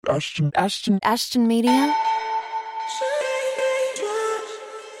Ashton Media.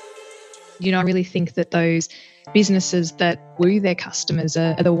 I really think that those businesses that woo their customers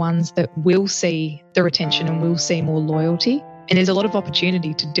are the ones that will see the retention and will see more loyalty. And there's a lot of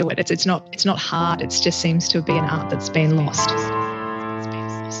opportunity to do it. It's not hard. It just seems to be an art that's been lost.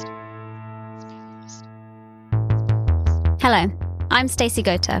 Hello, I'm Stacey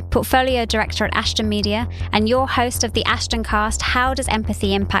Gota, Portfolio Director at Ashton Media and your host of the Ashton Cast How Does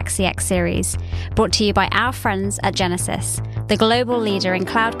Empathy Impact CX series, brought to you by our friends at Genesys, the global leader in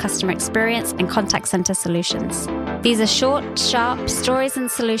cloud customer experience and contact center solutions. These are short, sharp stories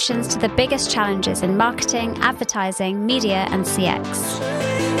and solutions to the biggest challenges in marketing, advertising, media, and CX.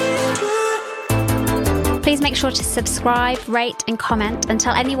 Please make sure to subscribe, rate, and comment, and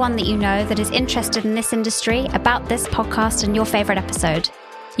tell anyone that you know that is interested in this industry about this podcast and your favourite episode.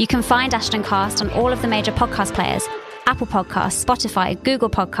 You can find Ashton Cast on all of the major podcast players: Apple Podcasts, Spotify, Google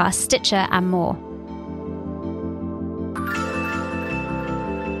Podcasts, Stitcher, and more.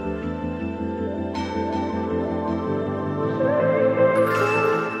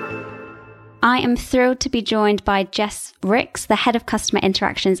 I am thrilled to be joined by Jess Ricks, the Head of Customer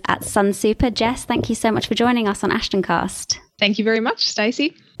Interactions at Sunsuper. Jess, thank you so much for joining us on Ashtoncast. Thank you very much,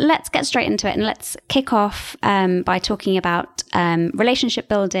 Stacey. Let's get straight into it and let's kick off by talking about relationship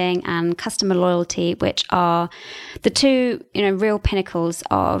building and customer loyalty, which are the two real pinnacles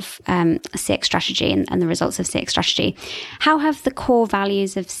of CX strategy and the results of CX strategy. How have the core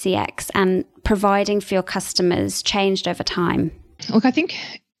values of CX and providing for your customers changed over time? Look, I think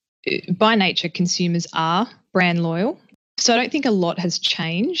by nature, consumers are brand loyal. So I don't think a lot has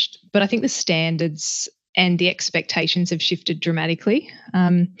changed, but I think the standards and the expectations have shifted dramatically.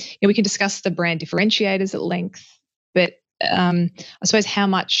 We can discuss the brand differentiators at length, but I suppose how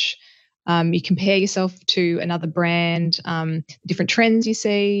much you compare yourself to another brand, different trends you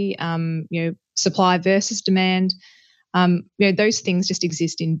see, supply versus demand, those things just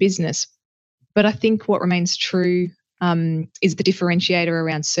exist in business. But I think what remains true is the differentiator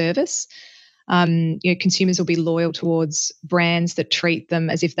around service. Consumers will be loyal towards brands that treat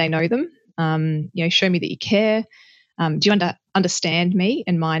them as if they know them. Show me that you care. Do you understand me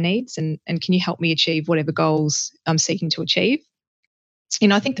and my needs? And can you help me achieve whatever goals I'm seeking to achieve?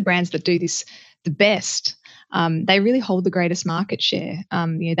 I think the brands that do this the best, they really hold the greatest market share.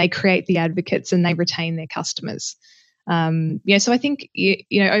 They create the advocates and they retain their customers. So I think,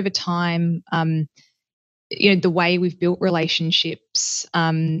 over time, the way we've built relationships,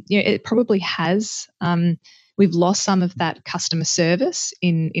 it probably has. We've lost some of that customer service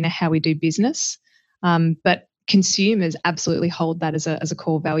in how we do business, but consumers absolutely hold that as a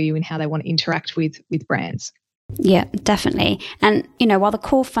core value in how they want to interact with brands. Yeah, definitely. And, while the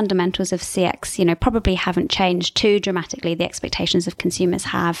core fundamentals of CX, probably haven't changed too dramatically, the expectations of consumers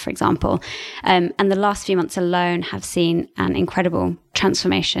have, for example. And the last few months alone have seen an incredible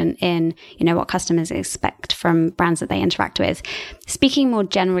transformation in, what customers expect from brands that they interact with. Speaking more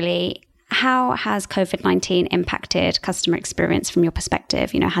generally, how has COVID-19 impacted customer experience from your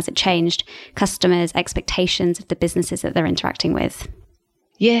perspective? Has it changed customers' expectations of the businesses that they're interacting with?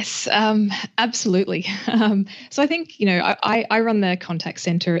 Yes, absolutely. So I think, I run the contact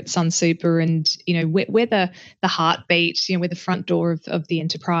center at Sunsuper and, we're the heartbeat, we're the front door of the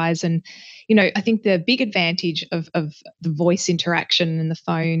enterprise. And, I think the big advantage of the voice interaction and the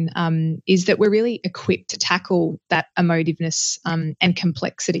phone is that we're really equipped to tackle that emotiveness and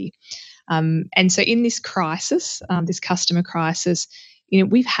complexity. And so in this crisis, this customer crisis,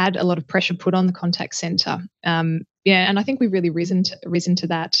 we've had a lot of pressure put on the contact center. And I think we've really risen to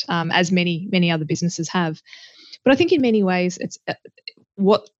that, as many other businesses have. But I think in many ways, it's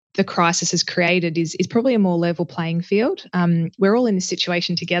what the crisis has created is probably a more level playing field. We're all in this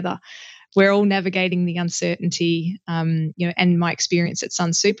situation together. We're all navigating the uncertainty. And my experience at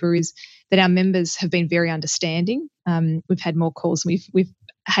Sunsuper is that our members have been very understanding. We've had more calls than we've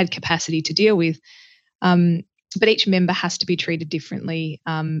had capacity to deal with. But each member has to be treated differently.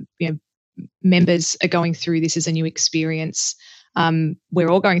 Members are going through this as a new experience. We're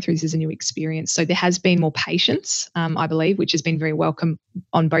all going through this as a new experience. So there has been more patience, I believe, which has been very welcome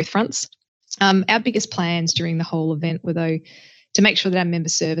on both fronts. Our biggest plans during the whole event were, though, to make sure that our member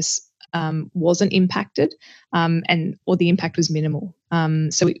service wasn't impacted or the impact was minimal.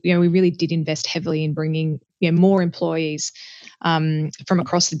 So we really did invest heavily in bringing more employees from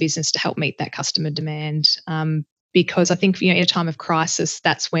across the business to help meet that customer demand. Because I think in a time of crisis,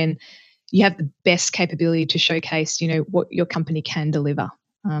 that's when you have the best capability to showcase what your company can deliver.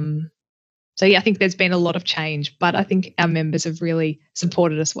 So I think there's been a lot of change, but I think our members have really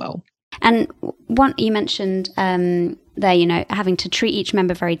supported us well. And one you mentioned they're, having to treat each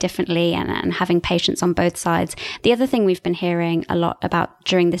member very differently and having patience on both sides. The other thing we've been hearing a lot about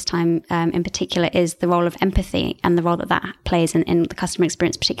during this time in particular is the role of empathy and the role that plays in the customer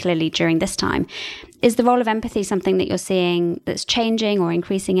experience, particularly during this time. Is the role of empathy something that you're seeing that's changing or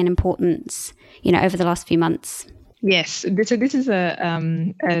increasing in importance, over the last few months? Yes, so this is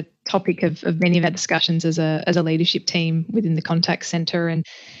a topic of many of our discussions as a leadership team within the contact centre. And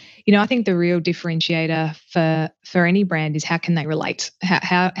I think the real differentiator for any brand is how can they relate?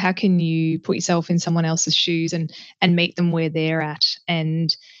 How can you put yourself in someone else's shoes and meet them where they're at?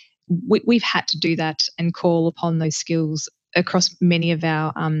 And we've had to do that and call upon those skills across many of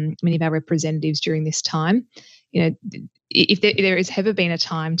our representatives during this time. If there has ever been a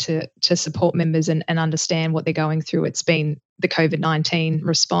time to support members and understand what they're going through, it's been the COVID-19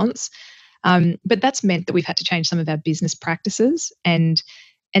 response. But that's meant that we've had to change some of our business practices and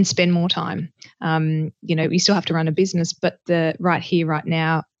spend more time. We still have to run a business, but right here, right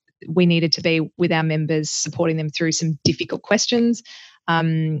now, we needed to be with our members, supporting them through some difficult questions,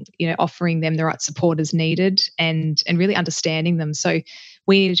 offering them the right support as needed and really understanding them. So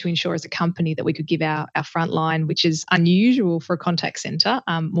we needed to ensure as a company that we could give our frontline, which is unusual for a contact centre,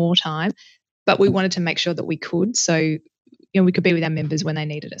 more time, but we wanted to make sure that we could. So, we could be with our members when they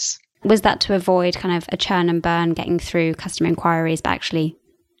needed us. Was that to avoid kind of a churn and burn getting through customer inquiries, but actually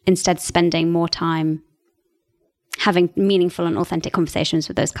instead spending more time having meaningful and authentic conversations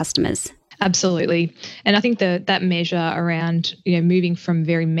with those customers? Absolutely. And I think that measure around, moving from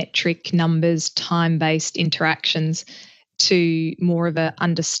very metric numbers, time-based interactions to more of a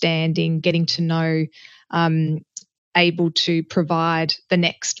understanding, getting to know, able to provide the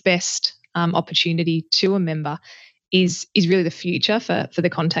next best opportunity to a member is really the future for the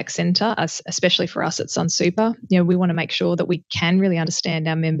contact centre, especially for us at Sunsuper. We want to make sure that we can really understand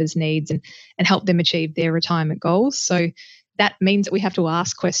our members' needs and help them achieve their retirement goals. So that means that we have to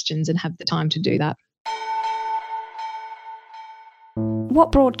ask questions and have the time to do that.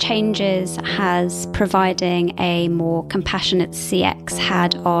 What broad changes has providing a more compassionate CX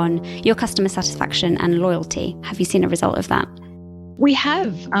had on your customer satisfaction and loyalty? Have you seen a result of that? We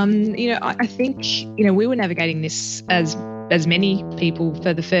have. I think, we were navigating this as many people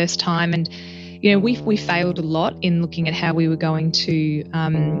for the first time, and we failed a lot in looking at how we were going to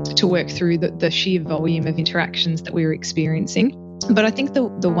work through the sheer volume of interactions that we were experiencing. But I think the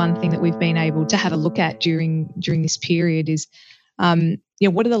one thing that we've been able to have a look at during this period is,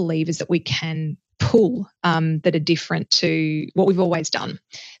 what are the levers that we can pull that are different to what we've always done.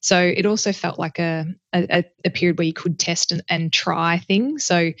 So it also felt like a period where you could test and try things.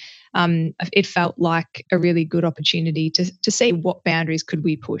 So it felt like a really good opportunity to see what boundaries could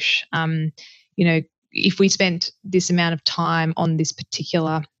we push. If we spent this amount of time on this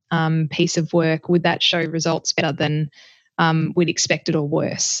particular piece of work, would that show results better than we'd expected or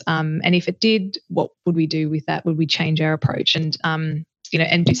worse? And if it did, what would we do with that? Would we change our approach and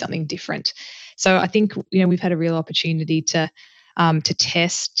do something different? So I think we've had a real opportunity to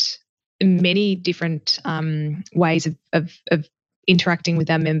test many different ways of interacting with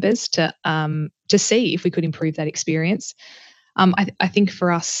our members to see if we could improve that experience. I think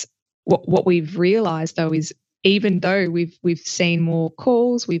for us, what we've realised though is even though we've seen more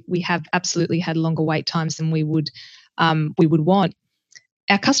calls, we have absolutely had longer wait times than we would want.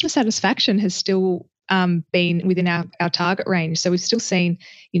 Our customer satisfaction has still been within our target range. So we've still seen,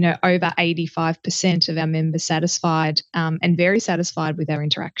 over 85% of our members satisfied and very satisfied with our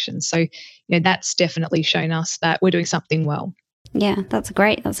interactions. So, that's definitely shown us that we're doing something well. Yeah, that's a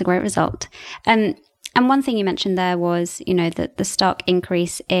great result. And one thing you mentioned there was, the stark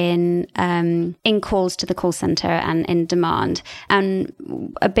increase in calls to the call centre and in demand. And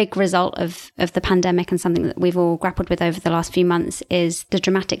a big result of the pandemic and something that we've all grappled with over the last few months is the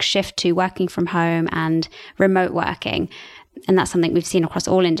dramatic shift to working from home and remote working. And that's something we've seen across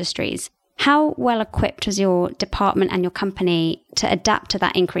all industries. How well equipped was your department and your company to adapt to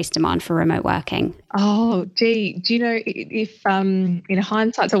that increased demand for remote working? Oh, gee, do you know if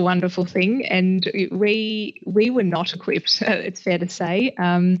hindsight's a wonderful thing, and we were not equipped. It's fair to say.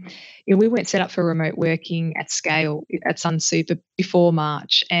 We weren't set up for remote working at scale at Sunsuper before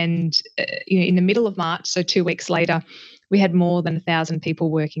March, and in the middle of March, so 2 weeks later, we had more than 1,000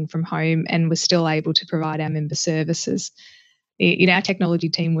 people working from home, and were still able to provide our member services. Our technology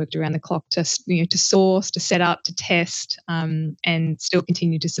team worked around the clock to source, to set up, to test, and still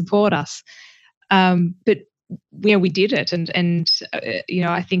continue to support us. But we did it, and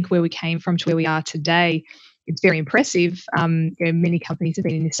I think where we came from to where we are today, it's very impressive. Many companies have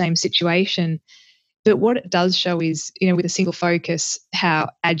been in the same situation, but what it does show is, with a single focus, how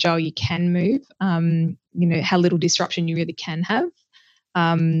agile you can move. how little disruption you really can have.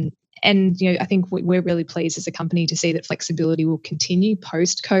 And I think we're really pleased as a company to see that flexibility will continue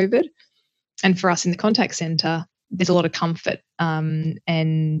post-COVID. And for us in the contact centre, there's a lot of comfort,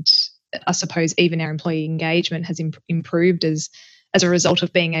 and I suppose even our employee engagement has improved as a result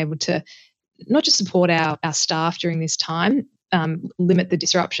of being able to not just support our staff during this time, limit the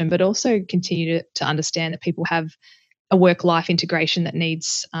disruption, but also continue to understand that people have a work-life integration that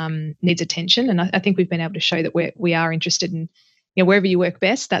needs attention. And I think we've been able to show that we are interested in, wherever you work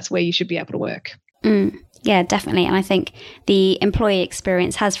best, that's where you should be able to work. Yeah, definitely. And I think the employee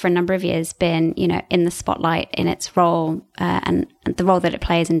experience has for a number of years been, in the spotlight in its role and the role that it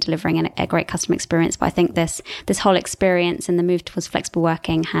plays in delivering a great customer experience. But I think this whole experience and the move towards flexible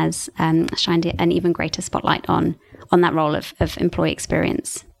working has shined an even greater spotlight on that role of employee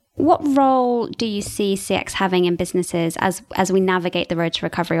experience. What role do you see CX having in businesses as we navigate the road to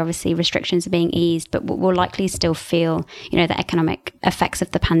recovery? Obviously, restrictions are being eased, but we'll likely still feel, the economic effects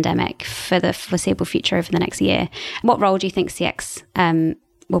of the pandemic for the foreseeable future over the next year. What role do you think CX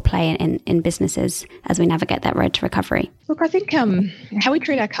will play in businesses as we navigate that road to recovery? Look, I think how we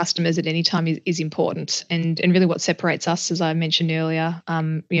treat our customers at any time is important, and really what separates us, as I mentioned earlier,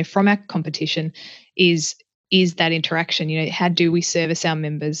 from our competition is that interaction. How do we service our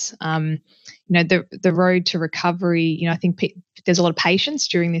members? The road to recovery, I think there's a lot of patience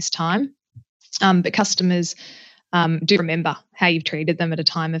during this time, but customers do remember how you've treated them at a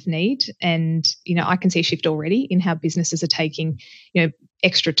time of need. And, I can see a shift already in how businesses are taking,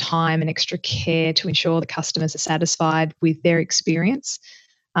 extra time and extra care to ensure the customers are satisfied with their experience.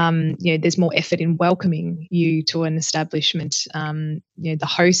 There's more effort in welcoming you to an establishment. The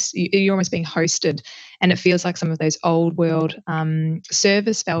host, you're almost being hosted, and it feels like some of those old world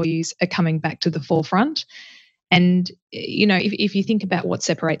service values are coming back to the forefront. And if you think about what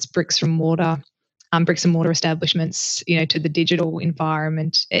separates bricks and mortar establishments, to the digital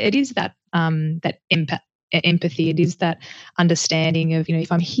environment, it is that empathy. It is that understanding of,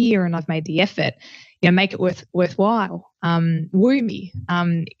 if I'm here and I've made the effort, make it worthwhile. Woo me.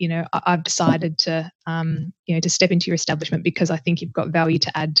 I've decided to step into your establishment because I think you've got value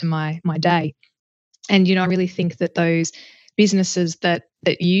to add to my day. And, I really think that those businesses that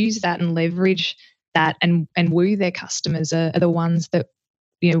use that and leverage that and woo their customers are the ones that,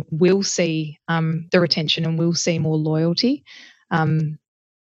 will see the retention and will see more loyalty. And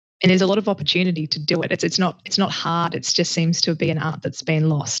there's a lot of opportunity to do it. It's not hard. It just seems to be an art that's been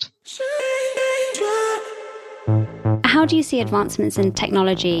lost. How do you see advancements in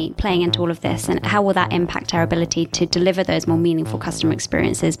technology playing into all of this, and how will that impact our ability to deliver those more meaningful customer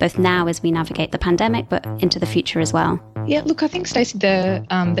experiences, both now as we navigate the pandemic, but into the future as well? Yeah, look, I think, Stacey,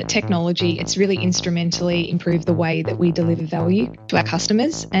 that technology, it's really instrumentally improved the way that we deliver value to our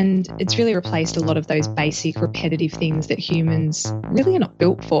customers, and it's really replaced a lot of those basic, repetitive things that humans really are not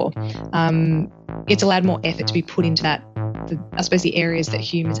built for. It's allowed more effort to be put into that, I suppose, the areas that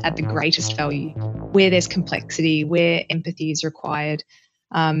humans add the greatest value, where there's complexity, where empathy is required,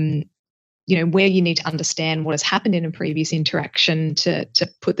 where you need to understand what has happened in a previous interaction to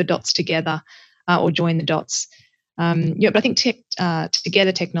put the dots together or join the dots. But I think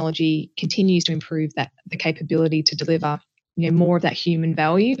together technology continues to improve the capability to deliver, more of that human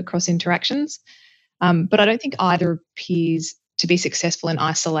value across interactions. But I don't think either appears to be successful in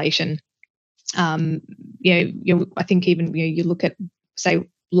isolation. I think even you look at, say,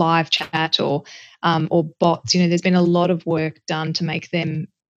 live chat or bots. There's been a lot of work done to make them,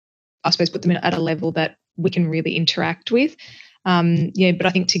 I suppose, put them at a level that we can really interact with. But I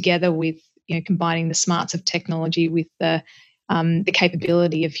think together with combining the smarts of technology with the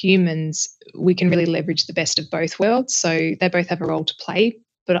capability of humans, we can really leverage the best of both worlds. So they both have a role to play,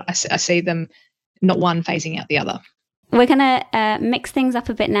 but I see them not one phasing out the other. We're going to mix things up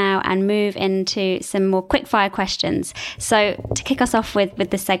a bit now and move into some more quick-fire questions. So to kick us off with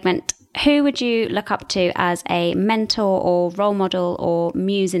this segment, who would you look up to as a mentor or role model or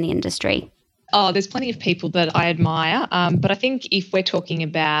muse in the industry? Oh, there's plenty of people that I admire, but I think if we're talking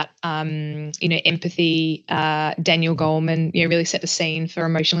about, empathy, Daniel Goleman, really set the scene for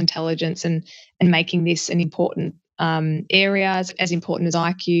emotional intelligence and making this an important area, as important as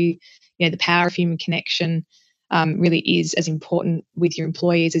IQ. The power of human connection really is as important with your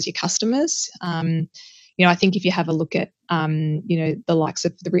employees as your customers. I think if you have a look at, the likes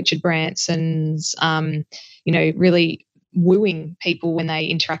of the Richard Bransons, really wooing people when they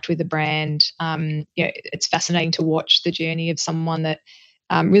interact with the brand. It's fascinating to watch the journey of someone that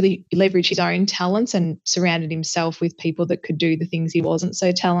really leveraged his own talents and surrounded himself with people that could do the things he wasn't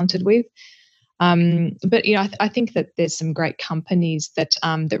so talented with. But I think that there's some great companies that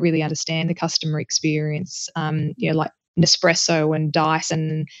really understand the customer experience. Like Nespresso and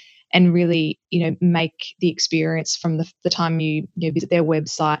Dyson, and really make the experience from the time you visit their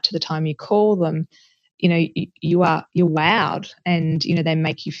website to the time you call them. You're wowed, and they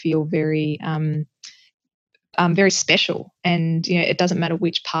make you feel very very special. And it doesn't matter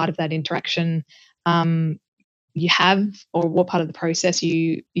which part of that interaction you have, or what part of the process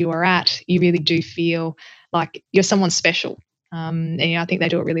you are at, you really do feel like you're someone special. And I think they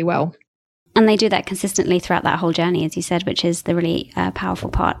do it really well. And they do that consistently throughout that whole journey, as you said, which is the really powerful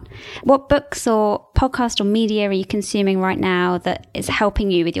part. What books or podcast or media are you consuming right now that is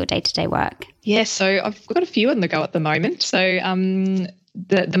helping you with your day-to-day work? Yeah, so I've got a few on the go at the moment. So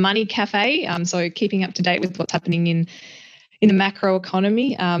the Money Cafe, so keeping up to date with what's happening in the macro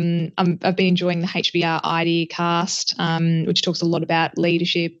economy. I've been enjoying the HBR Ideacast, which talks a lot about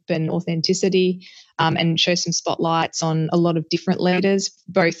leadership and authenticity, and shows some spotlights on a lot of different leaders,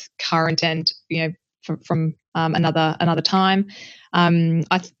 both current and from another time.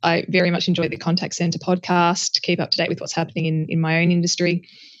 I very much enjoy the Contact Center podcast to keep up to date with what's happening in my own industry.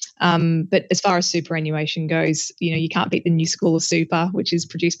 But as far as superannuation goes, you can't beat the New School of Super, which is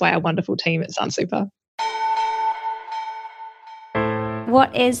produced by our wonderful team at Sunsuper.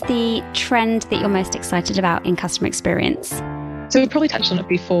 What is the trend that you're most excited about in customer experience? So we probably touched on it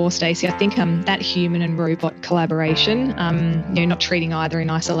before, Stacey. I think that human and robot collaboration, not treating either in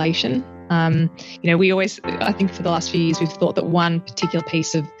isolation. We always, I think for the last few years, we've thought that one particular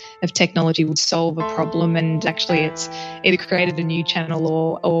piece of technology would solve a problem, and actually it's either created a new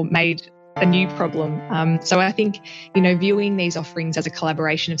channel or made a new problem. So I think, viewing these offerings as a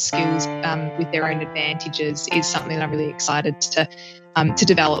collaboration of skills with their own advantages is something that I'm really excited to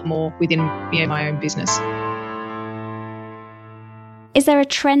develop more within my own business. Is there a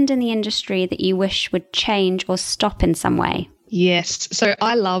trend in the industry that you wish would change or stop in some way? Yes. So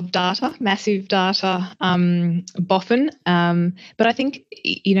I love data, massive data, boffin. But I think,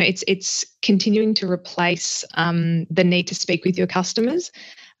 it's continuing to replace the need to speak with your customers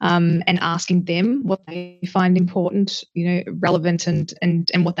and asking them what they find important, relevant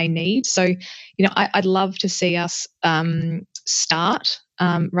and what they need. So, I'd love to see us start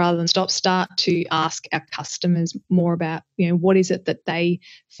rather than start to ask our customers more about, what is it that they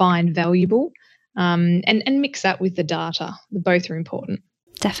find valuable, and mix that with the data. Both are important.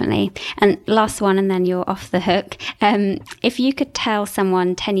 Definitely. And last one, and then you're off the hook. If you could tell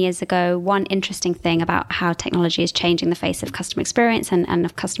someone 10 years ago one interesting thing about how technology is changing the face of customer experience and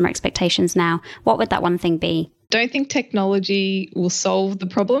of customer expectations now, what would that one thing be? Don't think technology will solve the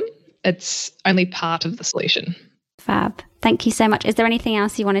problem. It's only part of the solution. Fab. Thank you so much. Is there anything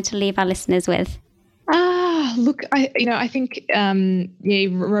else you wanted to leave our listeners with? Look, I think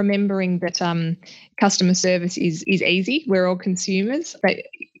remembering that customer service is easy. We're all consumers, but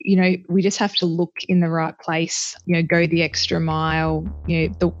we just have to look in the right place. Go the extra mile.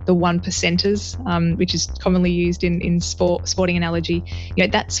 The 1%ers, which is commonly used in sporting analogy.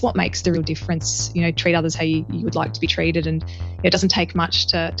 That's what makes the real difference. Treat others how you would like to be treated, and it doesn't take much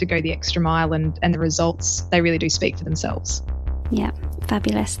to go the extra mile, and the results, they really do speak for themselves. Yeah,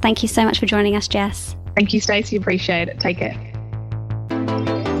 fabulous. Thank you so much for joining us, Jess. Thank you, Stacey. Appreciate it. Take care.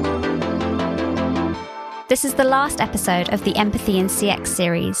 This is the last episode of the Empathy in CX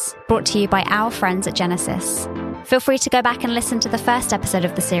series, brought to you by our friends at Genesys. Feel free to go back and listen to the first episode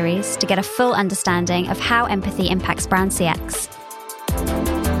of the series to get a full understanding of how empathy impacts brand CX.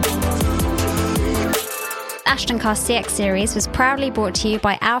 AshtonCast CX series was proudly brought to you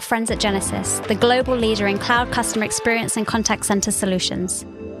by our friends at Genesys, the global leader in cloud customer experience and contact center solutions.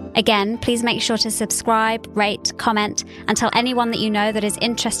 Again, please make sure to subscribe, rate, comment, and tell anyone that you know that is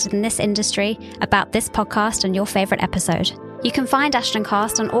interested in this industry about this podcast and your favourite episode. You can find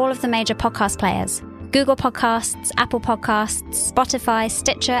AshtonCast on all of the major podcast players: Google Podcasts, Apple Podcasts, Spotify,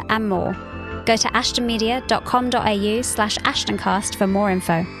 Stitcher, and more. Go to ashtonmedia.com.au/AshtonCast for more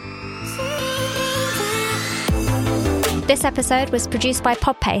info. This episode was produced by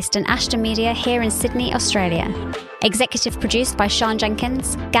Podpaste and Ashton Media here in Sydney, Australia. Executive produced by Sean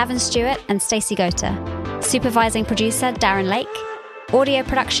Jenkins, Gavin Stewart and Stacey Gota. Supervising producer Darren Lake. Audio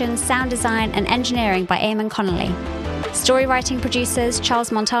production, sound design and engineering by Eamon Connolly. Storywriting producers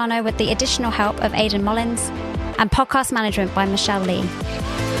Charles Montano with the additional help of Aidan Mullins. And podcast management by Michelle Lee.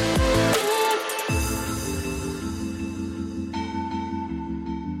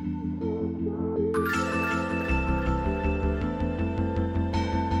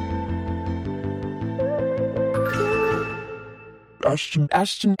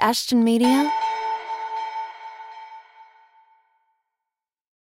 Ashton Media.